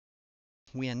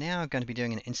We are now going to be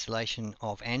doing an installation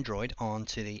of Android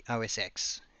onto the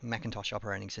OSX Macintosh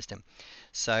operating system.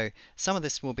 So some of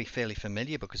this will be fairly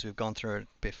familiar because we've gone through it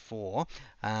before.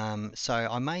 So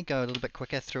I may go a little bit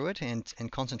quicker through it and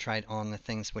concentrate on the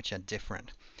things which are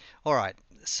different. Alright,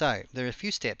 so there are a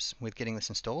few steps with getting this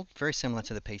installed, very similar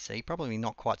to the PC, probably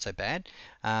not quite so bad,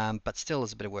 but still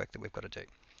there's a bit of work that we've got to do.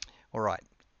 Alright,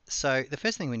 so the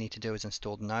first thing we need to do is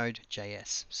install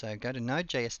Node.js. So go to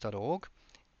nodejs.org,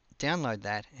 download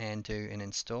that and do an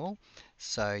install.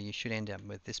 So you should end up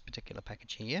with this particular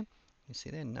package here. You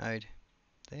see there, Node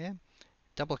there.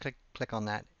 Double click on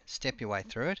that, step your way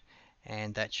through it,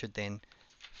 and that should then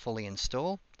fully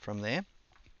install from there.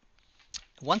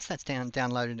 Once that's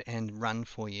downloaded and run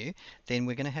for you, then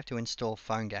we're going to have to install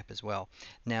PhoneGap as well.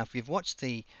 Now, if you've watched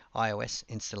the iOS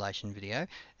installation video,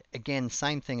 again,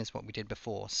 same thing as what we did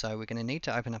before. So we're going to need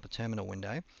to open up a terminal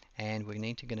window, and we're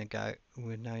going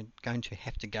to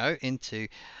have to go into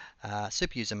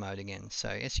super user mode again. So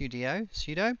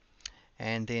sudo,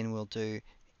 and then we'll do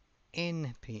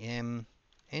npm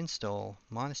install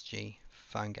 -g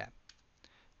PhoneGap.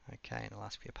 Okay, and it'll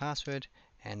ask for your password,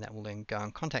 and that will then go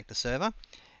and contact the server,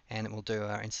 and it will do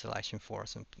our installation for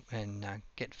us and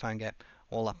get PhoneGap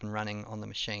all up and running on the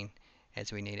machine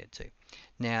as we need it to.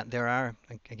 Now there are,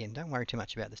 again, don't worry too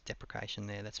much about this deprecation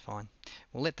there, that's fine.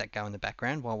 We'll let that go in the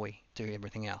background while we do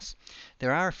everything else.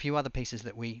 There are a few other pieces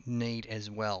that we need as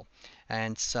well,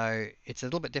 and so it's a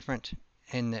little bit different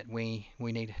in that we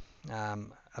need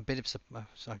a bit of,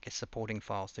 I guess, supporting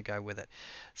files to go with it.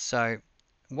 So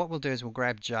what we'll do is we'll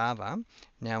grab Java.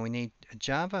 Now we need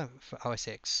Java for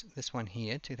OSX, this one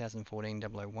here,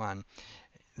 2014-001.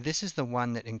 This is the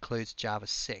one that includes Java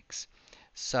 6.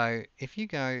 So if you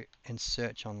go and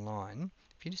search online,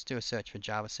 if you just do a search for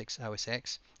Java 6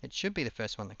 OSX, it should be the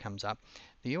first one that comes up.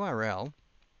 The URL,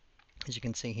 as you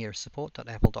can see here, is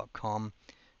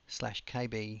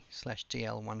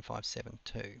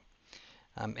support.apple.com/kb/dl1572.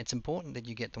 It's important that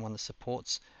you get the one that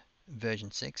supports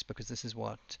version 6 because this is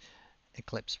what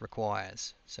Eclipse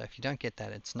requires. So if you don't get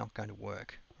that, it's not going to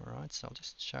work. Alright, so I'll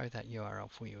just show that URL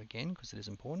for you again because it is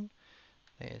important.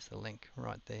 There's the link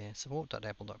right there,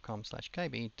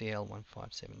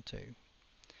 support.apple.com/kbdl1572.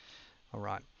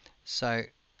 Alright, so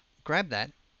grab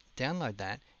that, download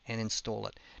that, and install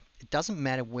it. It doesn't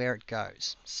matter where it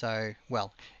goes. So,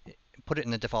 well, put it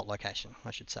in the default location,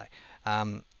 I should say.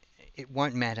 It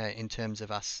won't matter in terms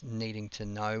of us needing to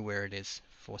know where it is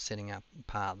for setting up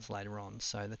paths later on.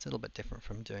 So that's a little bit different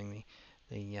from doing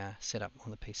the setup on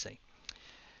the PC.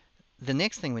 The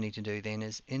next thing we need to do then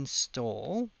is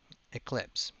install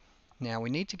Eclipse. Now we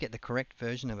need to get the correct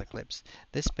version of Eclipse,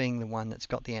 this being the one that's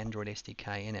got the Android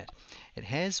SDK in it. It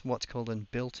has what's called a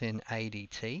built-in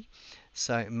ADT,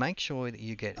 so make sure that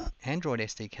you get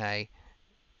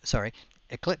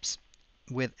Eclipse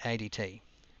with ADT,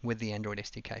 with the Android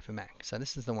SDK for Mac. So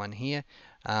this is the one here.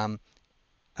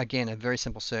 Again, a very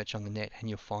simple search on the net and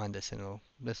you'll find this, and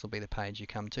this will be the page you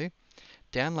come to.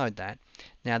 Download that.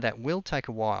 Now that will take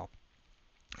a while.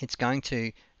 It's going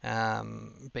to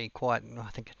be quite, I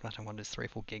think, I don't know what it is, 3 or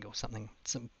 4 gig or something,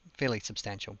 fairly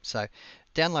substantial. So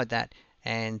download that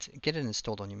and get it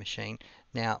installed on your machine.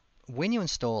 Now when you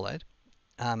install it,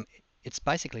 it's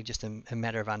basically just a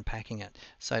matter of unpacking it.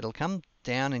 So it'll come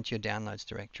down into your downloads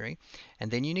directory, and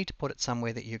then you need to put it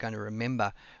somewhere that you're going to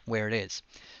remember where it is.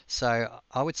 So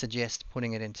I would suggest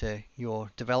putting it into your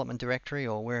development directory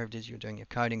or wherever it is you're doing your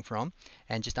coding from,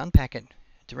 and just unpack it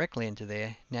directly into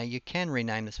there. Now you can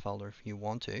rename this folder if you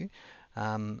want to,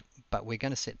 but we're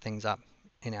going to set things up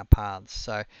in our paths.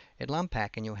 So it'll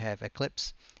unpack and you'll have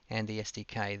Eclipse and the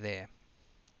SDK there.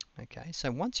 Okay, so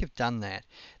once you've done that,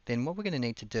 then what we're going to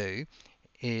need to do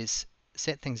is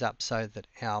set things up so that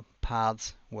our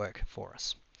paths work for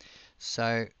us.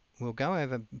 So we'll go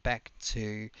over back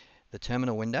to the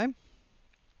terminal window,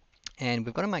 and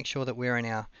we've got to make sure that we're in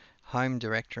our home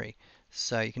directory.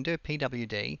 So you can do a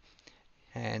pwd,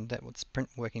 and that will print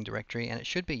working directory, and it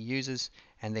should be users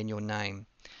and then your name.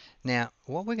 Now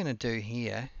what we're going to do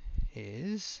here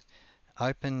is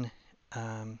open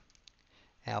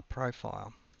our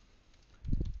profile.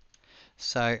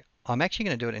 So I'm actually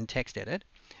going to do it in text edit.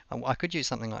 I could use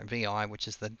something like VI, which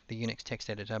is the Unix text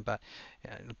editor, but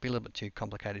it'll be a little bit too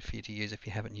complicated for you to use if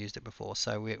you haven't used it before.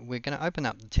 So we're going to open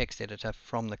up the text editor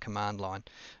from the command line.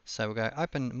 So we'll go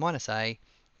open -a,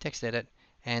 text edit,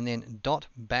 and then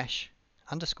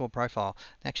 .bash_profile.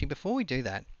 Actually, before we do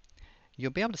that,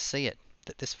 you'll be able to see it,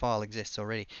 that this file exists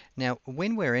already. Now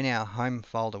when we're in our home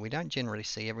folder, we don't generally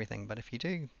see everything, but if you do,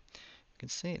 you can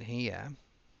see it here.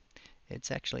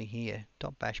 it's actually here,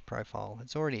 .bash profile.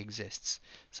 It already exists.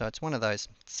 So it's one of those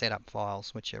setup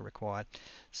files which are required.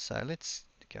 So let's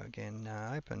go again,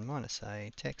 open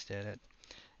 -a, text edit,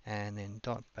 and then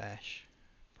 .bash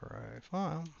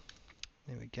profile.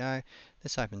 There we go.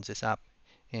 This opens this up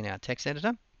in our text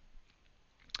editor,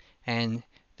 and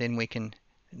then we can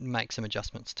make some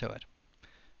adjustments to it.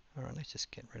 Alright, let's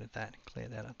just get rid of that, clear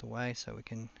that out the way so we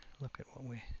can look at what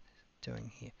we're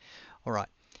doing here. Alright,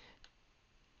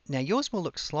 now yours will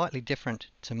look slightly different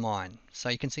to mine. So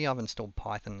you can see I've installed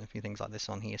Python and a few things like this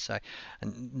on here, so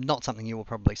and not something you will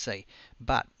probably see.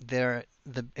 But there are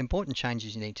the important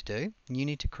changes you need to do. You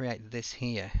need to create this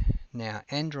here. Now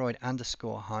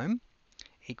Android_home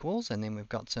equals, and then we've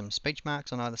got some speech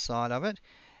marks on either side of it,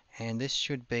 and this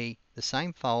should be the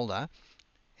same folder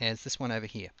as this one over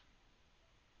here.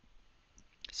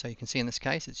 So you can see in this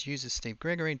case it's users Steve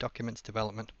Gregory, documents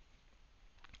development,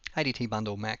 ADT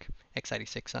bundle Mac,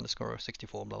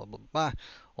 x86_64, blah, blah, blah, blah,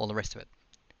 all the rest of it.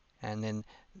 And then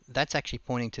that's actually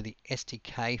pointing to the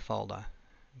SDK folder.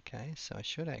 Okay, so I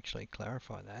should actually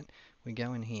clarify that. We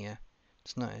go in here.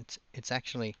 It's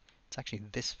actually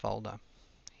this folder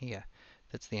here.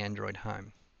 That's the Android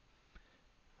home.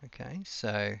 Okay,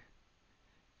 so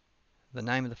the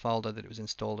name of the folder that it was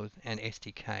installed with and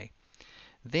SDK.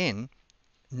 Then,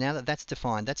 now that that's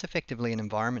defined, that's effectively an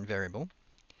environment variable.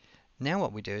 Now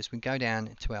what we do is we go down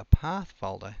to our path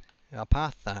folder, our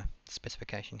path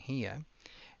specification here,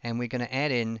 and we're going to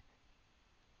add in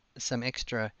some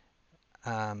extra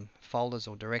folders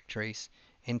or directories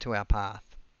into our path.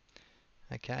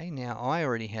 Okay, now I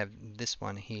already have this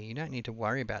one here. You don't need to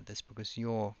worry about this because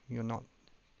you're not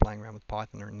playing around with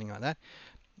Python or anything like that.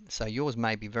 So yours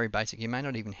may be very basic. You may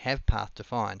not even have path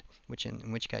defined,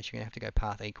 in which case you're going to have to go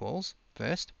path equals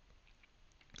first.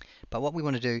 But what we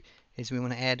want to do is we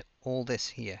want to add all this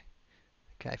here.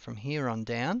 Okay, from here on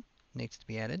down needs to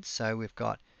be added. So we've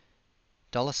got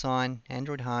 $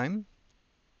 Android home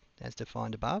as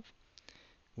defined above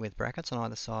with brackets on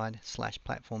either side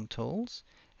 /platform tools,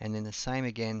 and then the same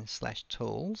again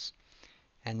 /tools,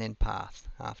 and then path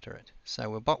after it.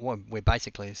 So what we're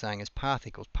basically saying is path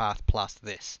equals path plus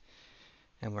this,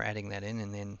 and we're adding that in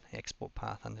and then export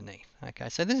path underneath. Okay,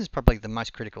 so this is probably the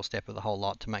most critical step of the whole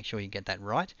lot to make sure you get that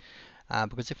right,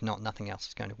 because if not, nothing else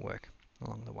is going to work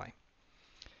along the way.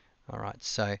 Alright,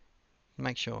 so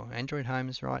make sure Android home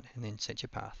is right and then set your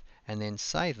path, and then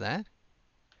save that,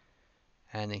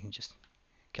 and then you can just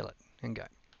kill it and go.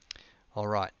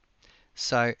 Alright,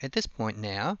 so at this point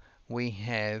now we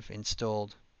have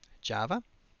installed Java,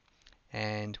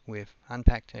 and we've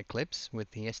unpacked Eclipse with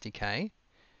the SDK,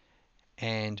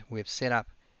 and we've set up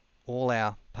all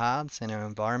our paths and our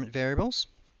environment variables.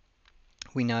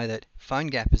 We know that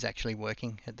PhoneGap is actually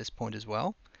working at this point as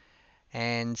well,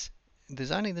 and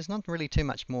there's not really too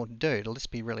much more to do. It'll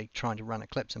just be really trying to run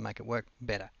Eclipse and make it work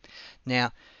better.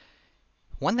 Now,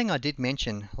 one thing I did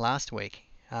mention last week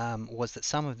was that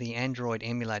some of the Android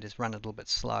emulators run a little bit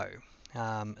slow.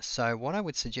 So what I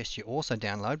would suggest you also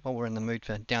download, while we're in the mood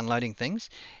for downloading things,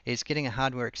 is getting a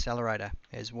hardware accelerator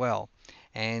as well.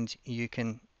 And you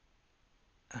can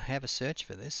have a search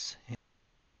for this.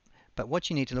 But what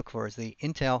you need to look for is the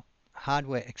Intel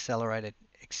Hardware Accelerated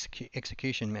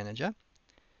Execution Manager.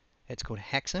 It's called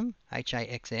HAXM,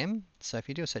 H-A-X-M. So if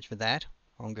you do a search for that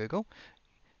on Google,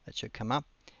 that should come up.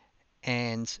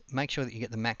 And make sure that you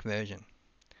get the Mac version.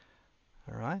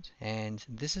 Alright, and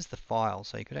this is the file,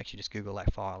 so you could actually just Google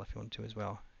that file if you want to as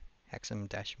well.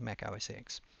 HAXM-Mac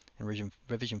OSX. And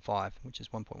revision 5, which is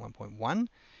 1.1.1,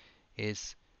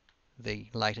 is the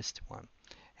latest one.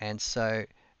 And so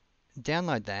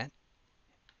download that,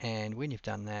 and when you've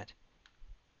done that,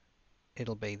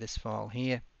 it'll be this file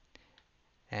here,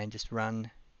 and just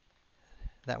run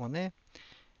that one there,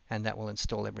 and that will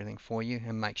install everything for you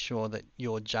and make sure that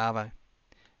your Java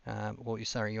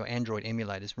your Android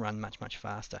emulators run much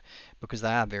faster, because they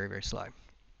are very slow.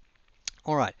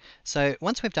 Alright, so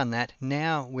once we've done that,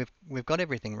 now we've got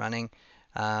everything running.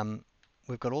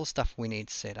 We've got all the stuff we need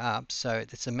set up, so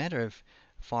it's a matter of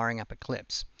firing up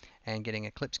Eclipse and getting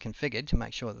Eclipse configured to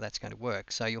make sure that that's going to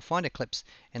work. So you'll find Eclipse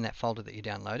in that folder that you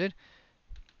downloaded.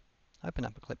 Open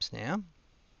up Eclipse now,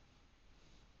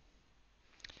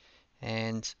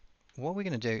 and what we're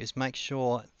going to do is make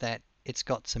sure that it's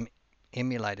got some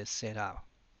emulators set up.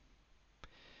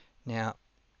 Now,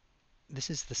 this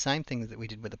is the same thing that we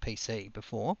did with the PC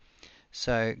before.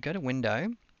 So go to Window,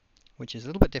 which is a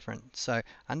little bit different. So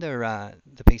under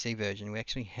the PC version, we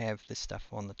actually have this stuff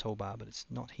on the toolbar, but it's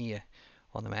not here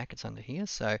on the Mac, it's under here.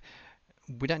 So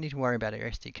we don't need to worry about our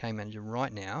SDK manager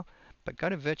right now, but go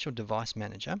to Virtual Device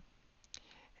Manager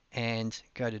and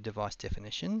go to Device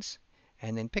Definitions,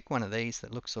 and then pick one of these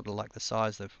that looks sort of like the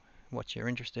size of what you're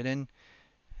interested in,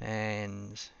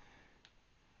 and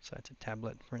so it's a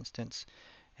tablet, for instance,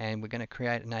 and we're going to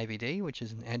create an AVD, which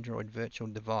is an Android virtual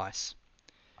device.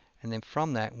 And then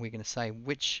from that, we're going to say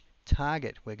which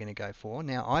target we're going to go for.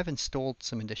 Now, I've installed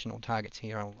some additional targets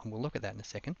here, and we'll look at that in a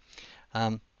second.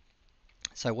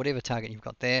 So whatever target you've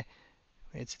got there,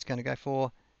 it's going to go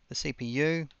for. The CPU,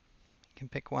 you can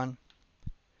pick one,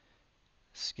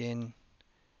 skin,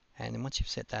 and then once you've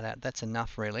set that out, that's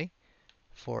enough really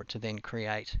for it to then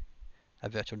create a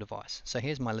virtual device. So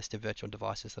here's my list of virtual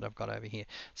devices that I've got over here.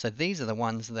 So these are the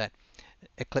ones that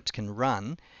Eclipse can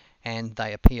run, and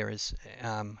they appear as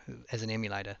an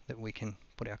emulator that we can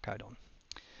put our code on.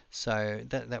 So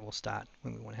that will start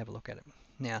when we want to have a look at it.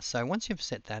 Now, so once you've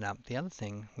set that up, the other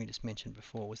thing we just mentioned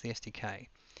before was the SDK.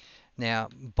 Now,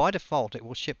 by default, it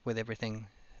will ship with everything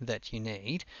that you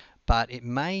need, but it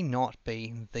may not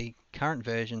be the current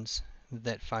versions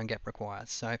that PhoneGap requires.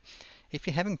 So if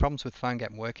you're having problems with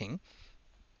PhoneGap working,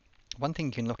 one thing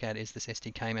you can look at is this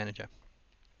SDK manager.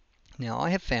 Now,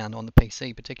 I have found on the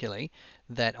PC particularly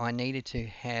that I needed to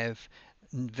have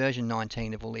version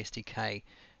 19 of all the SDK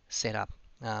set up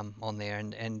on there,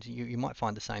 and you might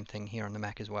find the same thing here on the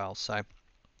Mac as well. So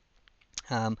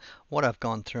what I've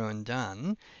gone through and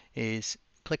done is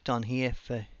clicked on here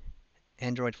for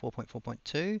Android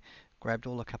 4.4.2, grabbed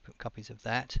all the copies of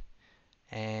that,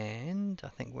 and I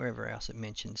think wherever else it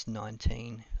mentions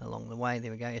 19 along the way,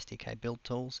 there we go, SDK build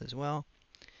tools as well.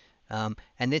 And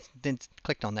then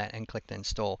clicked on that and clicked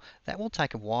install. That will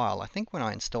take a while. I think when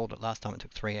I installed it last time, it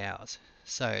took 3 hours.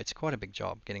 So it's quite a big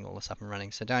job getting all this up and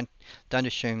running. So don't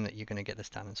assume that you're going to get this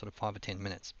done in sort of 5 or 10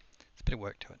 minutes. There's a bit of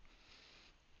work to it.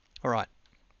 All right.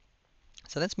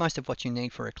 So that's most of what you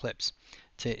need for Eclipse.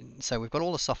 So we've got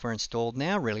all the software installed.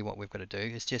 Now really what we've got to do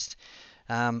is just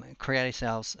create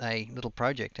ourselves a little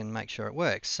project and make sure it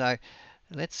works. So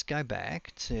let's go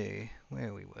back to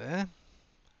where we were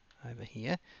over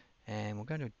here, and we'll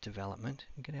go to development.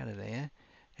 We'll get out of there,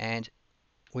 and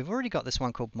we've already got this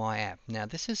one called My App. Now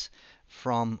this is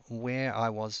from where I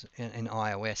was in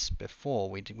iOS before.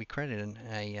 We created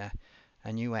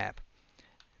a new app.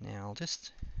 Now I'll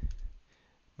just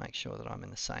make sure that I'm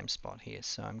in the same spot here.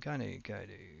 So I'm going to go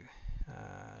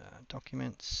to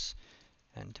Documents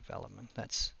and Development.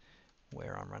 That's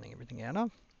where I'm running everything out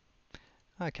of.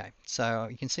 Okay, so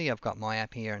you can see I've got my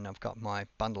app here, and I've got my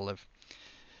bundle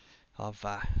of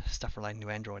stuff relating to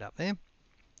Android up there.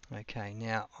 Okay,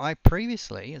 now I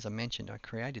previously, as I mentioned, I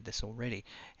created this already,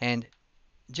 and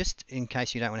just in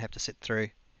case you don't want to have to sit through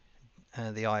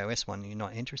the iOS one, you're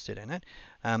not interested in it,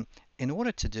 in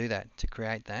order to do that, to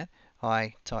create that,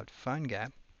 I typed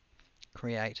PhoneGap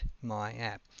create my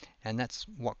app, and that's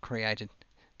what created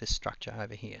this structure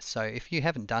over here. So if you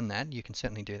haven't done that, you can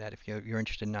certainly do that if you're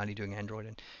interested in only doing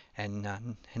Android and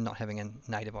not having a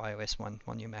native iOS one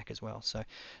on your Mac as well. So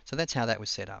that's how that was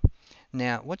set up.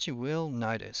 Now what you will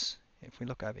notice if we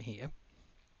look over here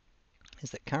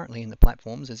is that currently in the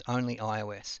platforms is only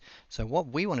iOS. So what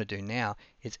we want to do now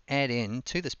is add in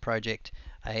to this project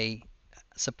a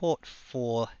support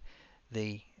for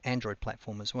the Android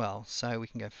platform as well. So we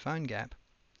can go PhoneGap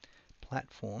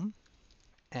platform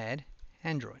add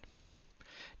Android.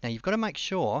 Now you've got to make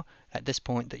sure at this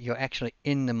point that you're actually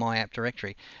in the My App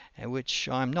directory, which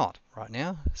I'm not right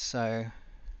now. So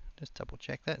just double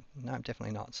check that. No, I'm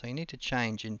definitely not. So you need to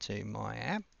change into My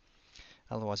App,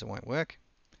 otherwise it won't work.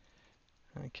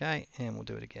 Okay, and we'll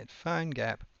do it again.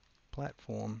 PhoneGap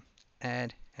platform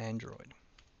add Android.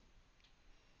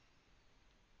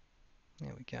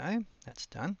 There we go. That's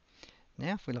done.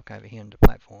 Now if we look over here under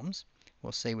platforms,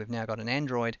 we'll see we've now got an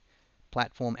Android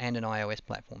platform and an iOS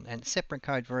platform, and separate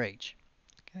code for each.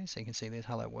 Okay, so you can see there's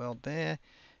Hello World there,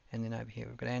 and then over here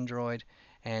we've got Android.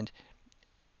 And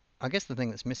I guess the thing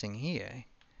that's missing here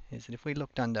is that if we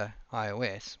looked under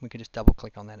iOS, we could just double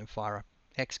click on that and fire up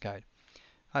Xcode.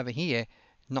 Over here,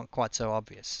 not quite so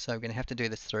obvious, so we're going to have to do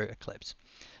this through Eclipse.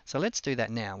 So let's do that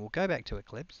now. We'll go back to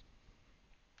Eclipse.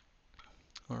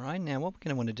 Alright, now what we're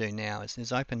going to want to do now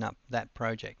is open up that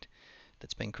project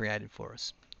that's been created for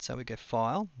us. So we go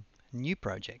File, New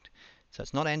Project. So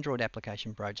it's not Android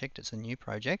Application Project, it's a new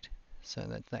project. So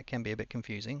that can be a bit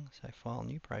confusing. So File,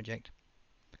 New Project.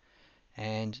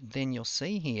 And then you'll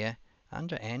see here,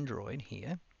 under Android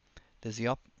here, there's the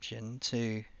option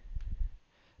to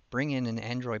bring in an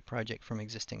Android project from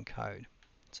existing code.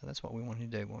 So that's what we want to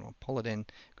do. We want to pull it in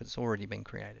because it's already been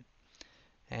created.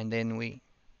 And then we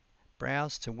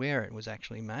browse to where it was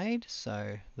actually made.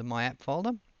 So the My App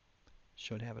folder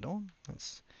should have it all.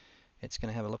 It's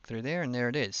going to have a look through there, and there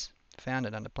it is. Found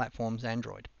it under Platforms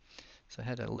Android. So I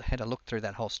had a look through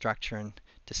that whole structure and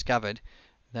discovered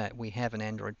that we have an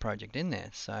Android project in there.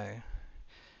 So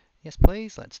yes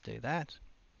please, let's do that.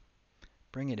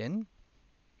 Bring it in.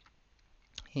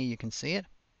 Here you can see it.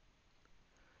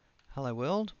 Hello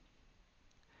world.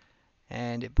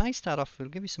 And it may start off,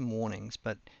 it'll give you some warnings,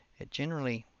 but it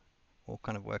generally will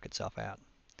kind of work itself out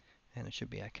and it should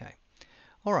be okay.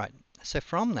 Alright, so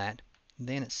from that,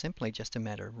 then it's simply just a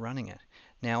matter of running it.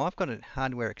 Now I've got a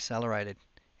hardware accelerated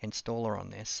installer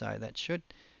on this, so that should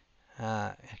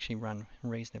actually run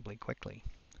reasonably quickly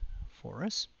for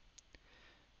us.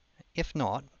 If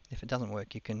not, if it doesn't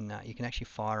work, you can actually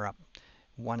fire up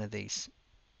one of these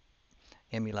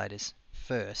emulators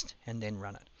first and then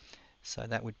run it. So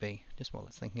that would be, just while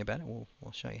it's thinking about it,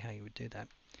 we'll show you how you would do that.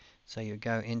 So you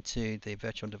go into the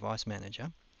virtual device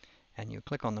manager and you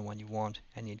click on the one you want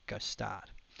and you'd go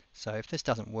start. So if this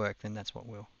doesn't work, then that's what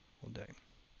we'll do.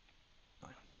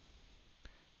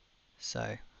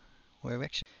 So we're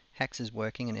actually, HAX is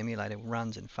working and emulator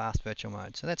runs in fast virtual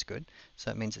mode, so that's good. So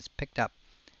it means it's picked up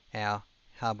our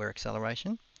hardware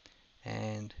acceleration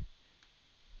and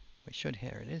we should,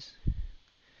 here it is,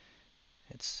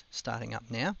 it's starting up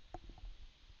now.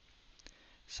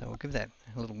 So we'll give that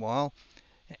a little while.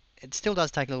 It still does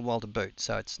take a little while to boot,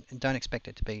 so don't expect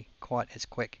it to be quite as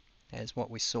quick as what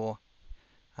we saw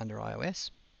under iOS,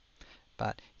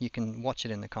 but you can watch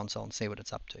it in the console and see what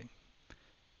it's up to.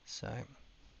 So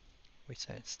we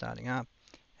say it's starting up,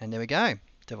 and there we go,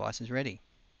 device is ready.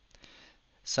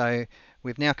 So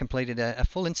we've now completed a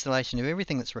full installation of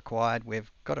everything that's required.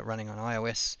 We've got it running on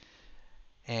iOS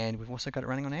and we've also got it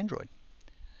running on Android.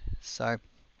 So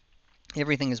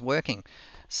everything is working.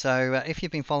 So if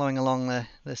you've been following along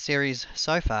the series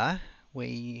so far,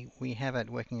 we have it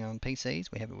working on PCs,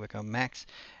 we have it working on Macs,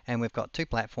 and we've got 2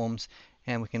 platforms,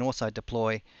 and we can also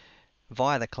deploy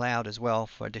via the cloud as well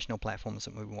for additional platforms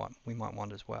that we might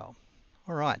want as well.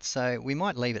 Alright, so we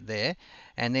might leave it there,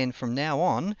 and then from now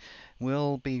on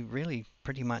we'll be really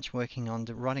pretty much working on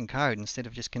writing code instead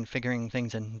of just configuring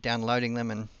things and downloading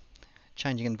them and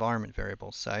changing environment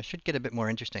variables. So it should get a bit more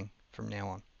interesting from now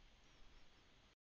on.